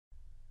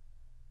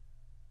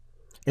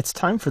It's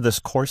time for this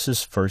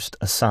course's first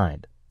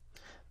aside.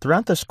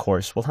 Throughout this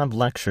course, we'll have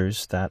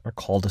lectures that are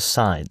called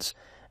asides.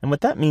 And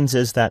what that means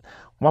is that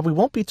while we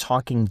won't be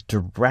talking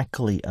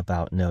directly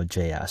about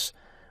Node.js,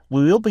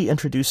 we will be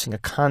introducing a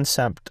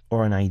concept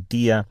or an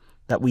idea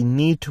that we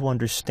need to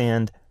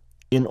understand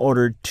in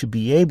order to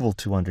be able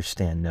to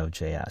understand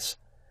Node.js.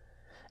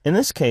 In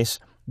this case,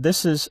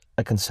 this is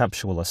a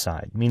conceptual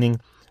aside, meaning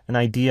an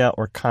idea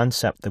or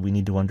concept that we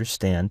need to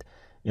understand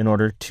in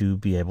order to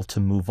be able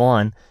to move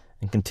on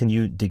and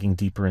continue digging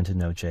deeper into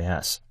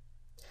Node.js.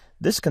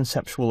 This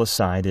conceptual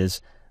aside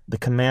is the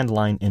command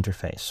line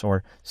interface,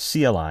 or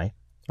CLI,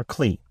 or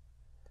CLI.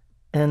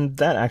 And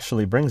that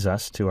actually brings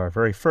us to our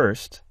very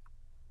first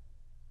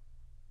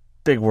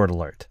big word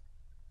alert.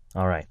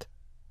 All right,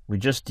 we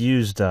just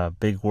used a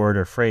big word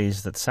or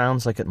phrase that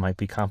sounds like it might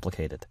be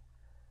complicated.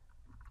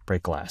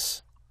 Break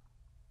glass.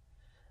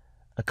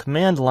 A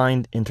command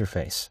line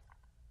interface.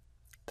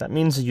 That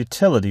means a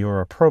utility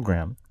or a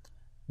program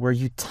where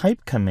you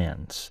type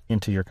commands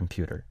into your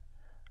computer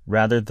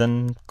rather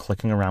than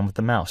clicking around with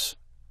the mouse.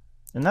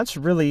 And that's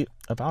really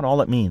about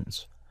all it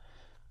means.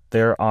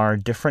 There are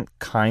different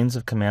kinds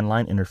of command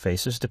line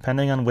interfaces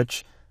depending on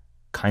which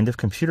kind of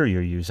computer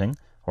you're using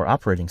or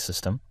operating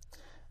system.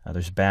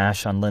 There's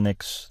Bash on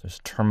Linux, there's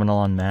Terminal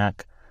on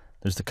Mac,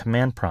 there's the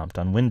command prompt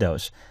on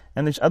Windows,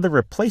 and there's other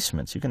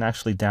replacements. You can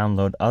actually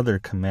download other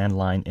command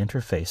line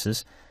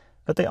interfaces,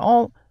 but they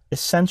all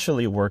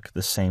essentially work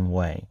the same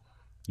way.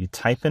 You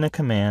type in a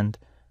command,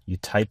 you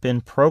type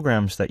in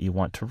programs that you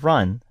want to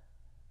run,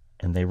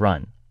 and they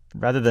run,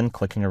 rather than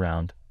clicking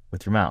around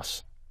with your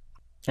mouse.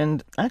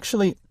 And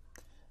actually,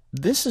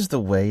 this is the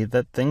way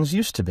that things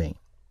used to be.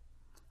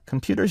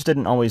 Computers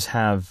didn't always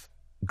have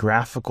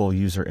graphical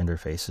user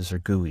interfaces or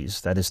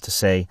GUIs, that is to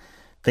say,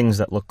 things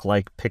that look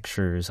like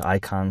pictures,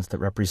 icons that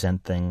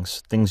represent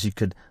things you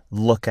could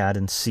look at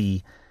and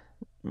see.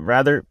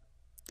 Rather,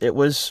 it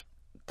was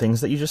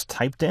things that you just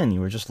typed in. You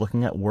were just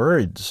looking at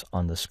words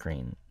on the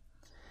screen.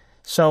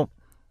 So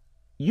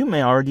you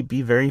may already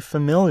be very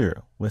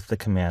familiar with the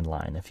command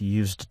line if you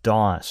used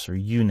DOS or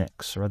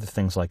Unix or other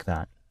things like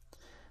that.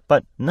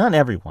 But not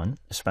everyone,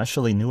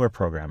 especially newer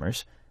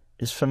programmers,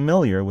 is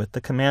familiar with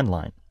the command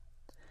line.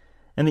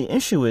 And the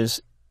issue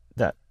is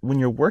that when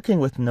you're working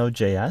with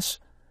Node.js,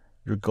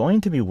 you're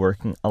going to be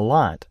working a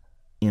lot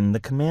in the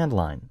command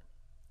line.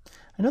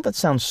 I know that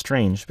sounds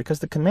strange because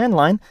the command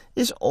line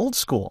is old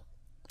school,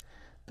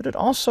 but it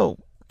also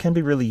can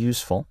be really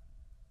useful,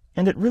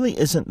 and it really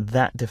isn't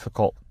that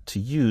difficult to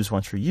use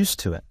once you're used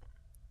to it.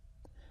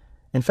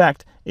 In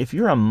fact, if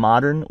you're a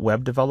modern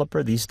web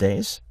developer these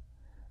days,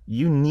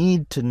 you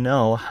need to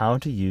know how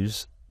to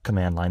use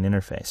command line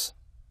interface.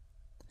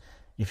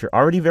 If you're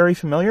already very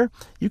familiar,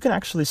 you can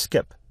actually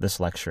skip this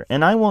lecture.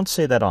 And I won't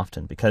say that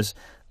often because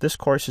this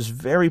course is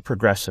very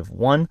progressive.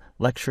 One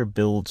lecture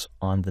builds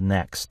on the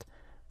next.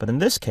 But in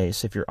this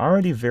case, if you're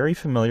already very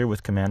familiar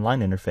with command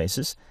line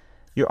interfaces,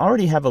 you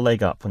already have a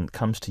leg up when it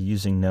comes to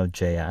using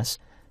Node.js.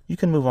 You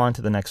can move on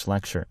to the next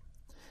lecture.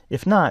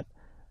 If not,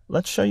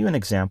 let's show you an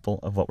example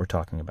of what we're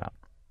talking about.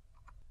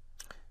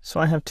 So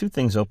I have two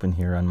things open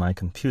here on my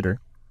computer.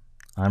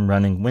 I'm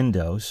running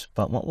Windows,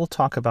 but what we'll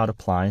talk about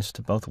applies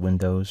to both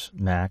Windows,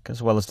 Mac,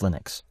 as well as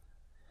Linux.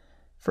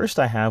 First,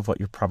 I have what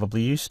you're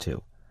probably used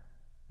to,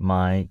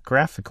 my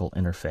graphical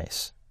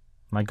interface,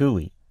 my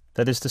GUI.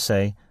 That is to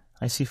say,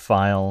 I see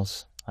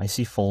files, I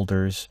see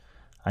folders,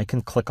 I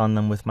can click on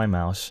them with my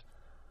mouse.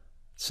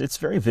 It's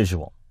very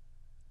visual.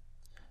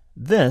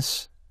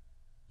 This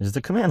is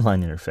the command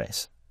line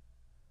interface.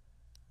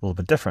 A little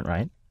bit different,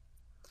 right?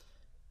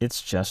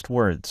 It's just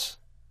words.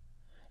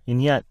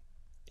 And yet,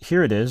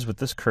 here it is with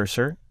this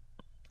cursor.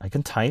 I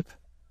can type,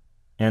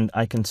 and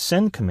I can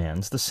send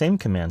commands, the same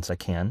commands I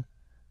can,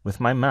 with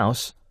my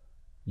mouse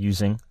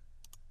using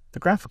the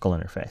graphical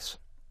interface.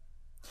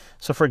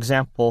 So for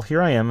example,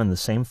 here I am in the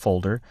same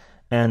folder,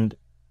 and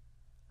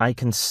I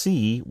can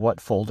see what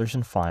folders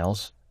and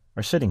files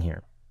are sitting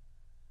here.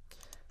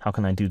 How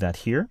can I do that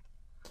here?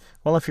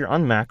 Well, if you're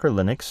on Mac or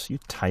Linux, you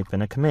type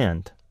in a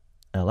command,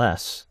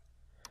 ls.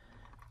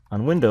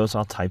 On Windows,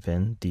 I'll type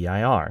in dir.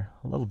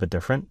 A little bit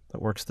different,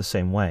 but works the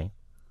same way.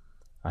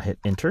 I hit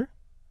enter,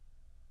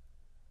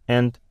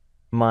 and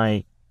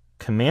my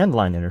command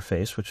line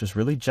interface, which is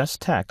really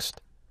just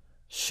text,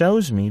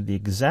 shows me the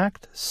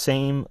exact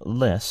same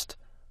list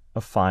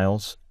of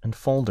files and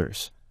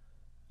folders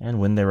and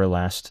when they were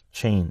last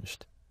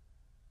changed.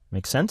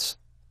 Make sense?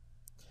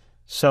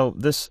 So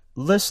this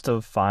list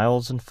of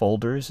files and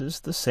folders is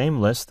the same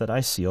list that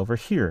I see over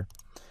here.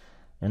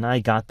 And I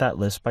got that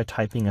list by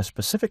typing a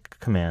specific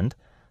command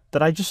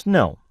that I just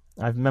know,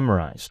 I've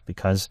memorized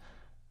because,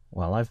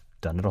 well, I've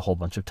done it a whole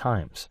bunch of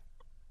times.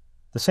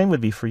 The same would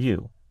be for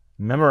you.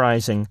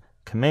 Memorizing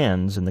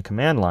commands in the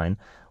command line,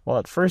 while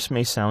at first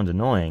may sound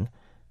annoying,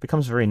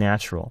 becomes very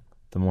natural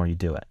the more you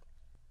do it.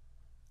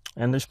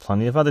 And there's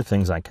plenty of other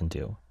things I can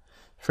do.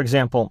 For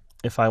example,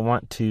 if I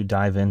want to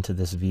dive into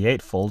this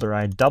V8 folder,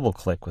 I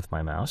double-click with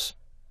my mouse.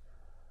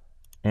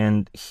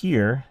 And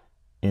here,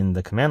 in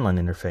the command line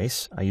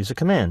interface, I use a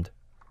command,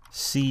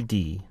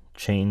 cd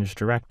change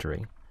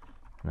directory.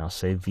 And I'll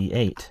say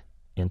V8,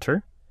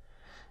 enter.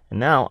 And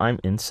now I'm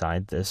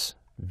inside this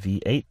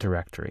V8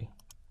 directory,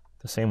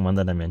 the same one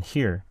that I'm in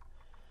here.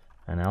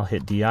 And I'll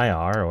hit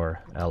dir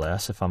or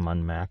ls if I'm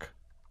on Mac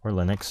or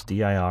Linux,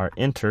 dir,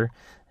 enter,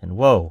 and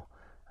whoa,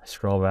 I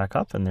scroll back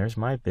up and there's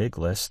my big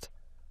list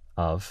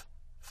of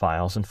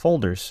files and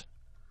folders.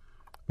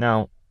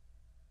 Now,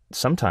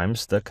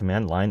 sometimes the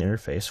command line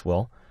interface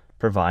will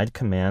provide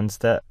commands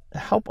that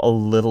help a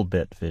little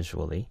bit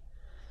visually.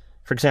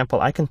 For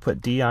example, I can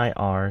put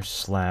dir/w.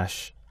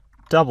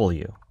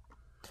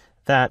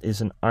 That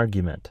is an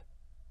argument.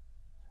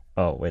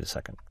 Oh, wait a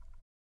second.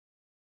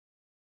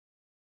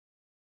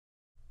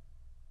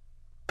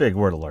 Big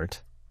word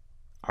alert.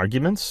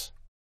 Arguments?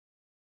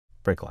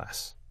 Break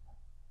glass.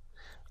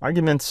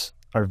 Arguments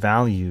are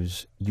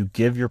values you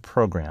give your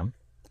program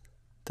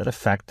that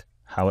affect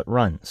how it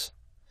runs.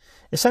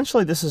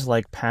 Essentially, this is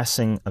like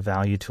passing a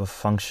value to a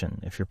function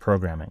if you're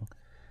programming.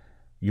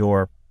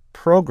 Your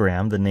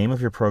program, the name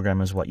of your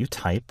program is what you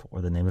type,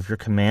 or the name of your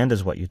command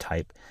is what you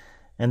type.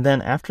 And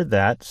then after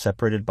that,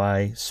 separated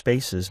by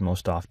spaces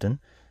most often,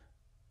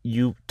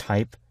 you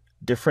type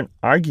different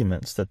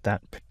arguments that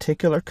that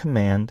particular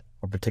command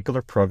or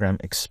particular program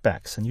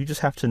expects. And you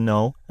just have to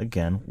know,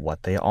 again,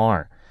 what they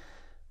are.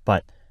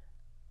 But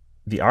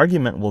the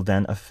argument will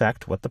then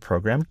affect what the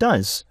program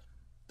does.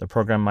 The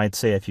program might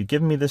say, if you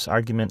give me this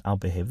argument, I'll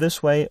behave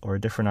this way, or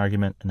a different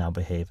argument, and I'll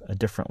behave a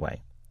different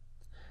way.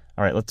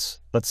 All right, let's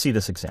see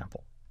this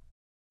example.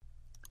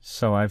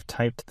 So I've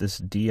typed this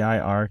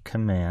dir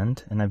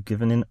command, and I've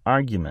given an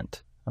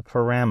argument, a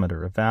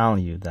parameter, a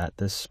value that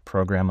this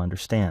program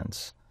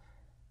understands.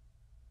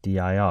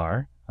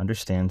 Dir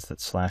understands that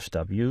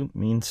 /w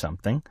means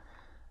something.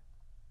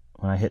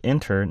 When I hit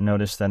enter,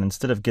 notice that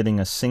instead of getting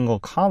a single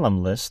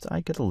column list, I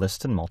get a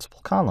list in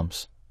multiple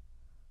columns.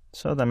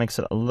 So that makes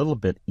it a little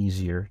bit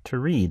easier to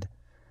read.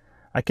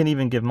 I can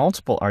even give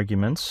multiple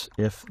arguments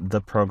if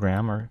the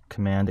program or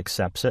command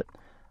accepts it.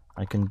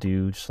 I can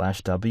do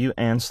 /w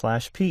and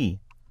 /p.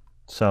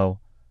 So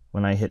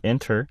when I hit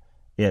enter,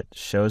 it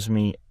shows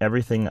me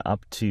everything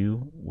up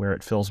to where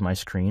it fills my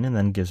screen and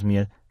then gives me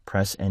a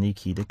press any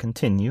key to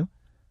continue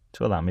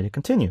to allow me to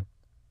continue.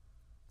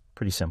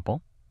 Pretty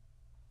simple.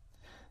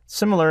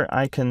 Similar,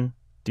 I can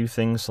do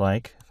things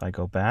like, if I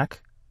go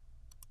back,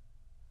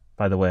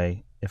 by the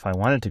way, if I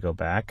wanted to go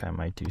back, I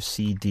might do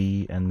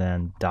cd and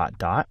then ...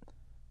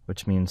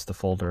 which means the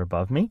folder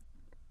above me,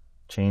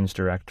 change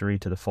directory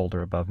to the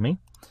folder above me,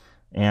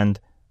 and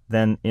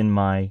then in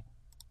my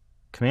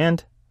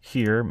command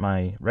here,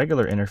 my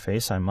regular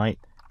interface, I might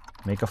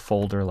make a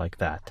folder like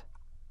that.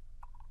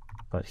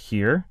 But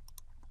here,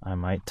 I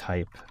might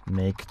type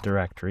make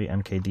directory,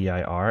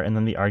 mkdir, and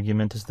then the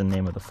argument is the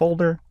name of the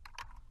folder.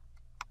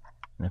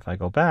 And if I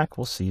go back,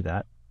 we'll see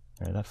that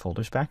that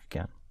folder's back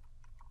again.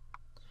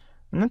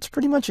 And that's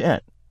pretty much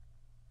it.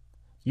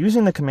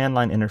 Using the command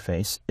line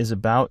interface is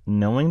about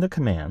knowing the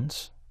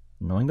commands,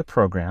 knowing the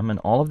program, and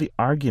all of the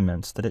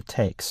arguments that it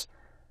takes,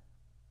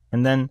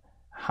 and then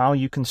how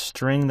you can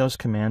string those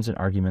commands and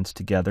arguments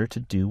together to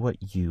do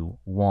what you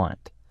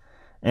want.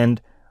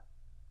 And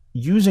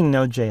using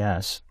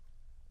Node.js,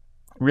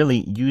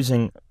 really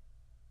using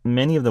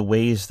many of the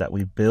ways that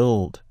we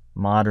build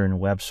modern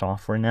web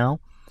software now,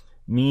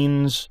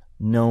 means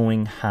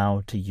knowing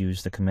how to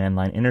use the command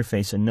line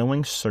interface and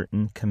knowing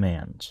certain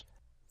commands.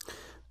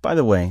 By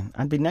the way,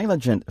 I'd be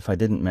negligent if I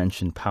didn't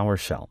mention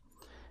PowerShell.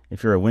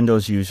 If you're a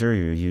Windows user,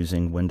 you're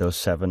using Windows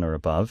 7 or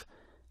above,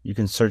 you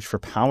can search for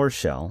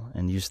PowerShell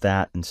and use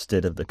that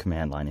instead of the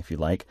command line if you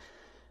like.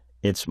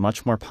 It's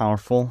much more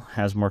powerful,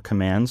 has more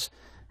commands,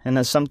 and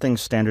has something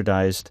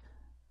standardized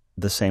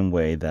the same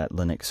way that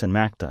Linux and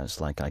Mac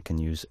does, like I can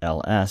use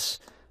ls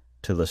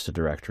to list a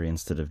directory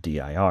instead of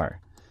dir.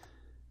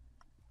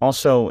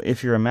 Also,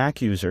 if you're a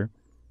Mac user,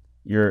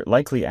 you're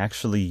likely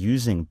actually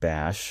using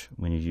bash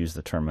when you use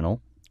the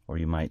terminal, or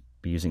you might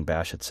be using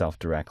bash itself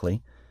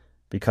directly,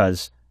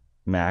 because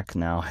Mac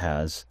now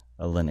has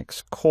a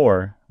Linux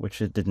core,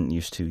 which it didn't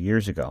use 2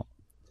 years ago.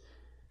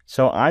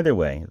 So either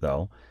way,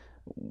 though,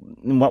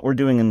 what we're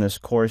doing in this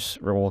course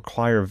will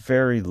require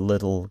very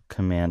little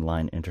command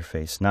line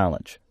interface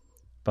knowledge.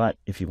 But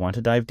if you want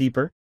to dive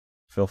deeper,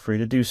 feel free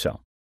to do so.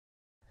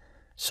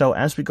 So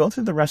as we go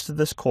through the rest of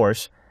this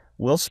course,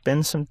 we'll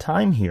spend some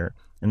time here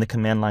in the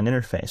command line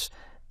interface.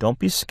 Don't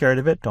be scared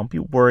of it. Don't be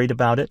worried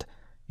about it.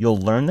 You'll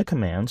learn the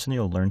commands and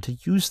you'll learn to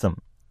use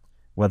them.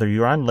 Whether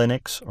you're on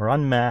Linux or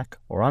on Mac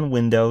or on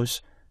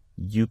Windows,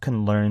 you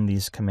can learn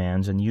these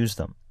commands and use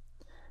them.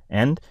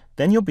 And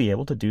then you'll be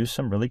able to do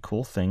some really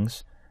cool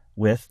things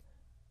with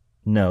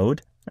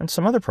Node and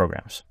some other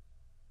programs.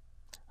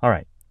 All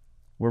right,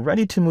 we're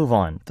ready to move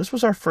on. This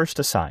was our first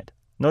aside.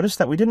 Notice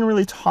that we didn't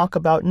really talk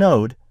about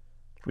Node.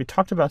 We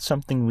talked about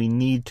something we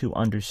need to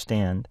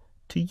understand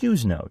to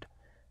use Node.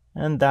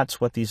 And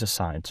that's what these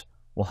asides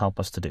will help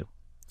us to do.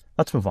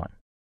 Let's move on.